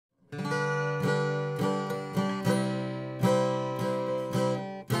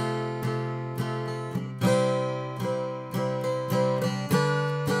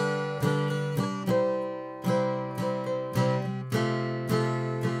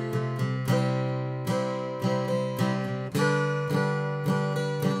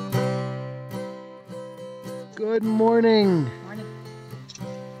Good morning. Morning.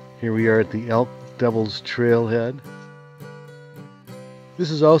 Here we are at the Elk Devil's Trailhead. This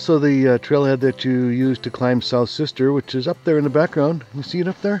is also the trailhead that you use to climb South Sister, which is up there in the background. You see it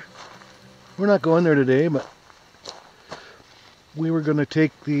up there? We're not going there today, but we were going to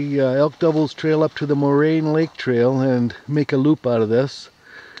take the Elk Devil's Trail up to the Moraine Lake Trail and make a loop out of this.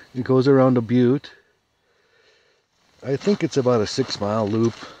 It goes around a butte. I think it's about a 6-mile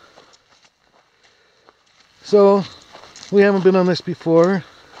loop. So, we haven't been on this before.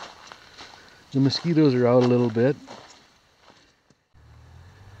 The mosquitoes are out a little bit.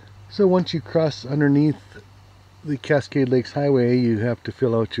 So once you cross underneath the Cascade Lakes Highway, you have to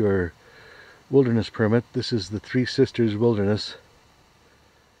fill out your wilderness permit. This is the Three Sisters Wilderness.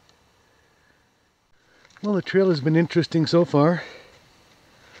 Well, the trail has been interesting so far.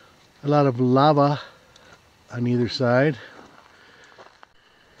 A lot of lava on either side.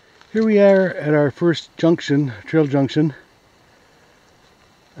 Here we are at our first junction, trail junction.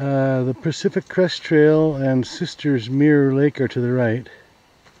 The Pacific Crest Trail and Sisters Mirror Lake are to the right.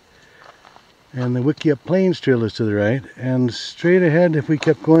 And the Wickiup Plains Trail is to the right. And straight ahead, if we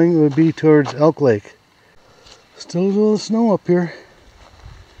kept going, it would be towards Elk Lake. Still a little snow up here.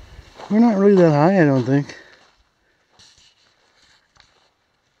 We're not really that high, I don't think.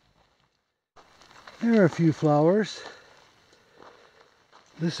 There are a few flowers.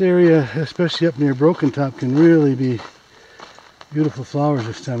 This area, especially up near Broken Top, can really be beautiful flowers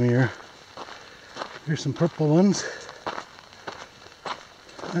this time of year. Here's some purple ones.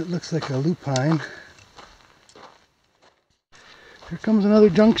 That looks like a lupine. Here comes another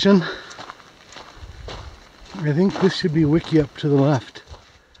junction. I think this should be Wickiup to the left.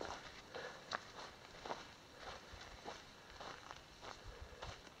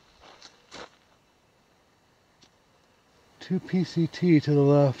 PCT to the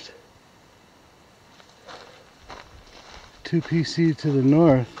left, 2PC to the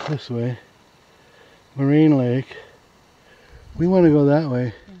north, this way, Moraine Lake. We want to go that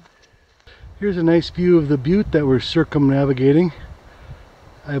way. Here's a nice view of the butte that we're circumnavigating.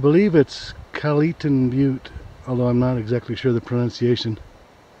 I believe it's Kaleetan Butte, although I'm not exactly sure the pronunciation.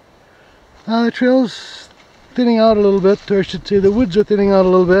 The trail's thinning out a little bit, or I should say the woods are thinning out a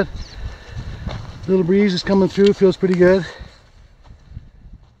little bit. A little breeze is coming through, feels pretty good.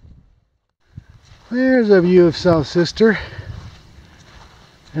 There's a view of South Sister.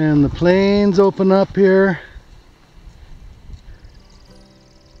 And the plains open up here.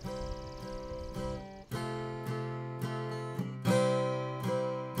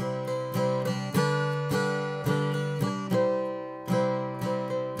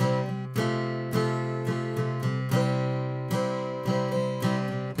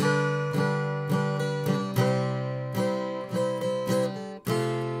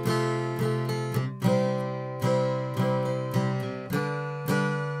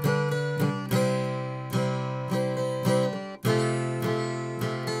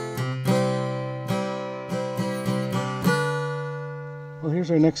 Well,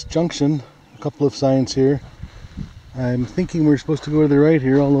 here's our next junction. A couple of signs here. I'm thinking we're supposed to go to the right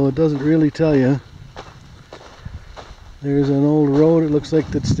here, although it doesn't really tell you. There's an old road, it looks like,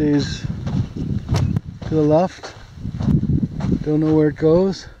 that stays to the left. Don't know where it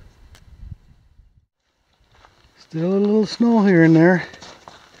goes. Still a little snow here and there.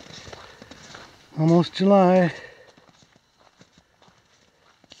 Almost July.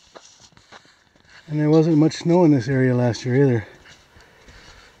 And there wasn't much snow in this area last year either.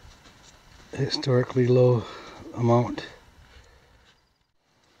 Historically low amount.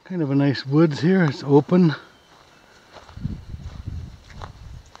 Kind of a nice woods here, it's open.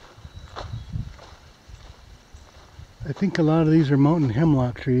 I think a lot of these are mountain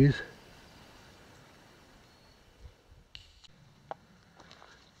hemlock trees.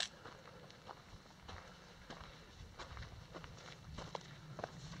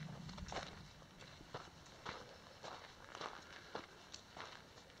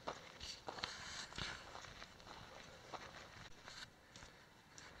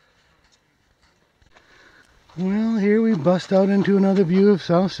 Well, here we bust out into another view of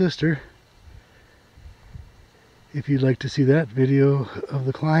South Sister. If you'd like to see that video of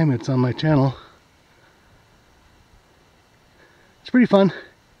the climb, it's on my channel. It's pretty fun.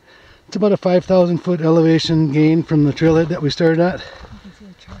 It's about a 5,000 foot elevation gain from the trailhead that we started at.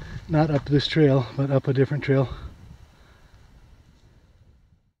 Not up this trail, but up a different trail.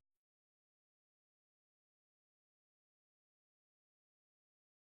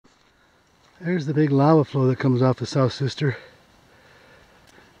 There's the big lava flow that comes off the South Sister.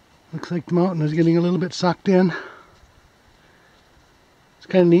 Looks like the mountain is getting a little bit sucked in. It's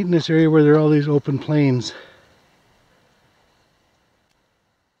kind of neat in this area where there are all these open plains.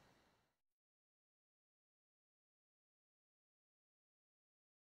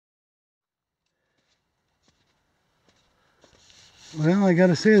 Well, I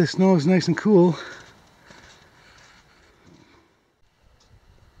gotta say the snow is nice and cool.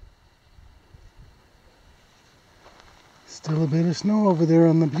 Still a bit of snow over there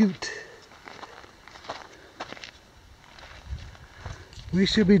on the butte. We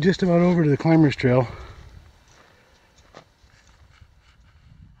should be just about over to the climbers trail.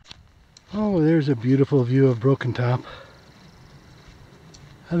 Oh, there's a beautiful view of Broken Top.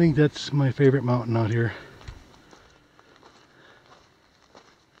 I think that's my favorite mountain out here.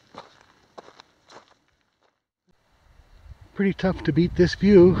 Pretty tough to beat this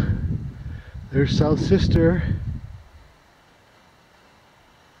view. There's South Sister.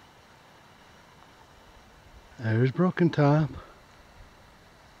 There's Broken Top.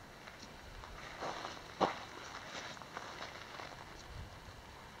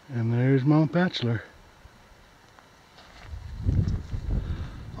 And there's Mount Bachelor.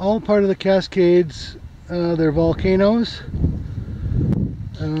 All part of the Cascades. They're volcanoes.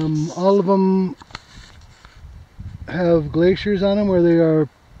 All of them have glaciers on them where there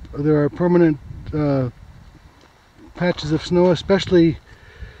are permanent patches of snow, especially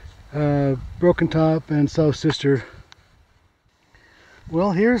Broken Top and South Sister.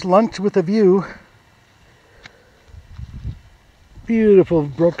 Well, here's lunch with a view. Beautiful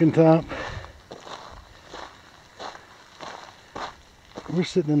Broken Top. We're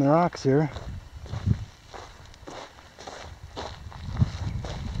sitting in the rocks here.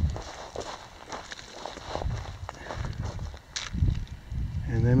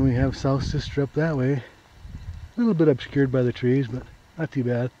 And then we have South Sister up that way. A little bit obscured by the trees, but not too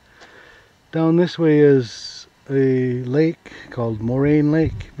bad. Down this way is a lake called Moraine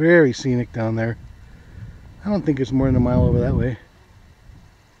Lake. Very scenic down there. I don't think it's more than a mile over that way.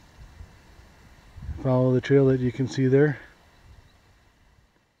 Follow the trail that you can see there.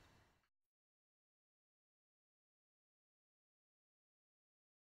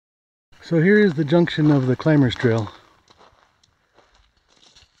 So here is the junction of the climbers trail.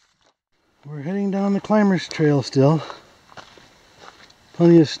 We're heading down the climbers trail still.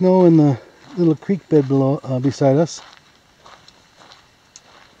 Plenty of snow in the little creek bed below, beside us.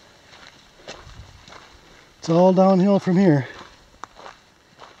 It's all downhill from here.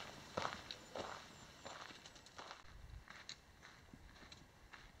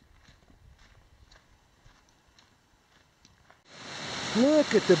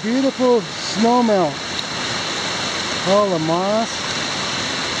 Look at the beautiful snow melt. All the moss.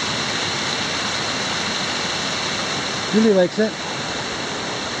 Julie likes it.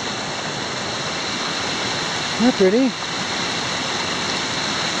 Isn't that pretty?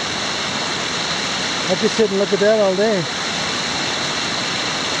 I could sit and look at that all day.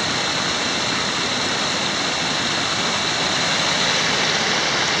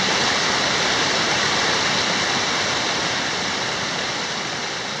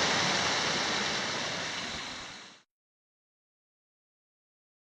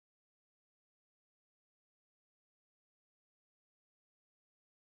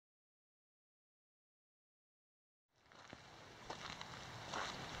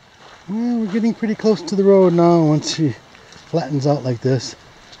 Well, we're getting pretty close to the road now once she flattens out like this.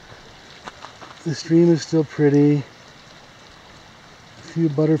 The stream is still pretty. A few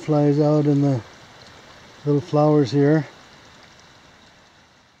butterflies out in the little flowers here.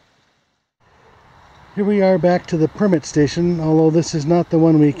 Here we are back to the permit station, although this is not the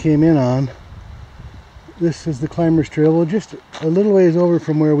one we came in on. This is the climbers trail. Well, just a little ways over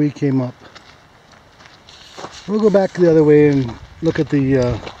from where we came up. We'll go back the other way and look at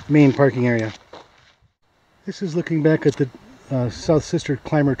the main parking area. This is looking back at the South Sister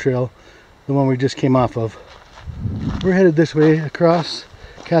Climber Trail, the one we just came off of. We're headed this way across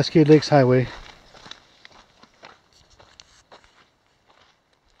Cascade Lakes Hwy.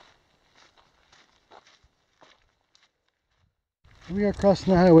 We are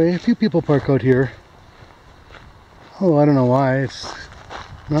crossing the highway. A few people park out here. Oh, I don't know why. It's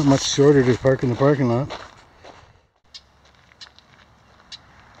not much shorter to park in the parking lot.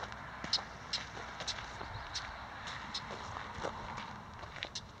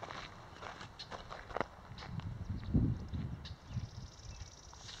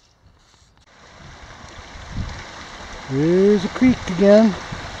 There's a creek again.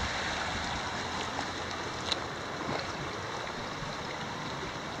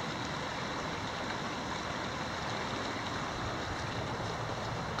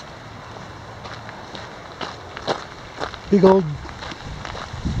 Big old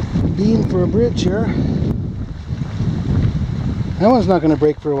beam for a bridge here. That one's not going to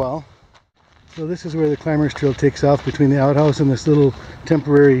break for a while. So this is where the climbers trail takes off, between the outhouse and this little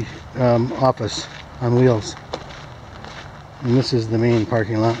temporary office on wheels. And this is the main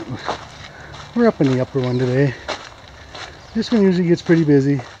parking lot. We're up in the upper one today. This one usually gets pretty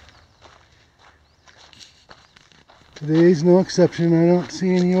busy. Today's no exception. I don't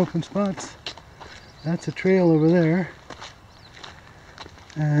see any open spots. That's a trail over there.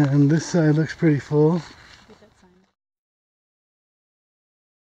 And this side looks pretty full.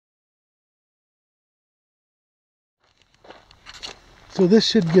 So this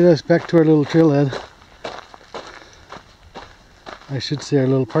should get us back to our little trailhead. I should say our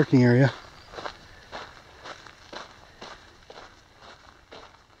little parking area.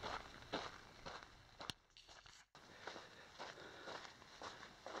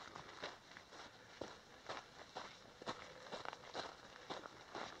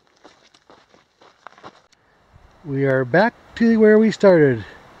 We are back to where we started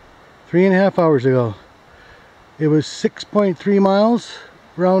 3.5 hours ago. It was 6.3 miles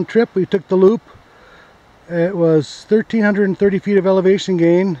round trip. We took the loop. It was 1,330 feet of elevation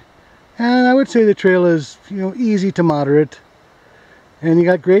gain, and I would say the trail is, easy to moderate. And you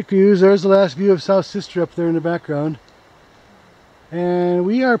got great views. There's the last view of South Sister up there in the background. And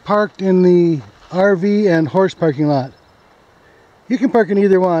we are parked in the RV and horse parking lot. You can park in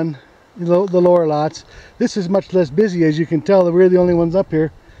either one, the lower lots. This is much less busy, as you can tell. We're the only ones up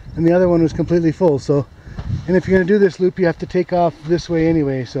here, and the other one was completely full. And if you're going to do this loop, you have to take off this way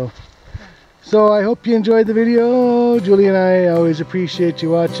anyway. So I hope you enjoyed the video. Julie and I always appreciate you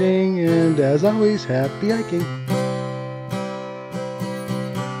watching, and as always, happy hiking.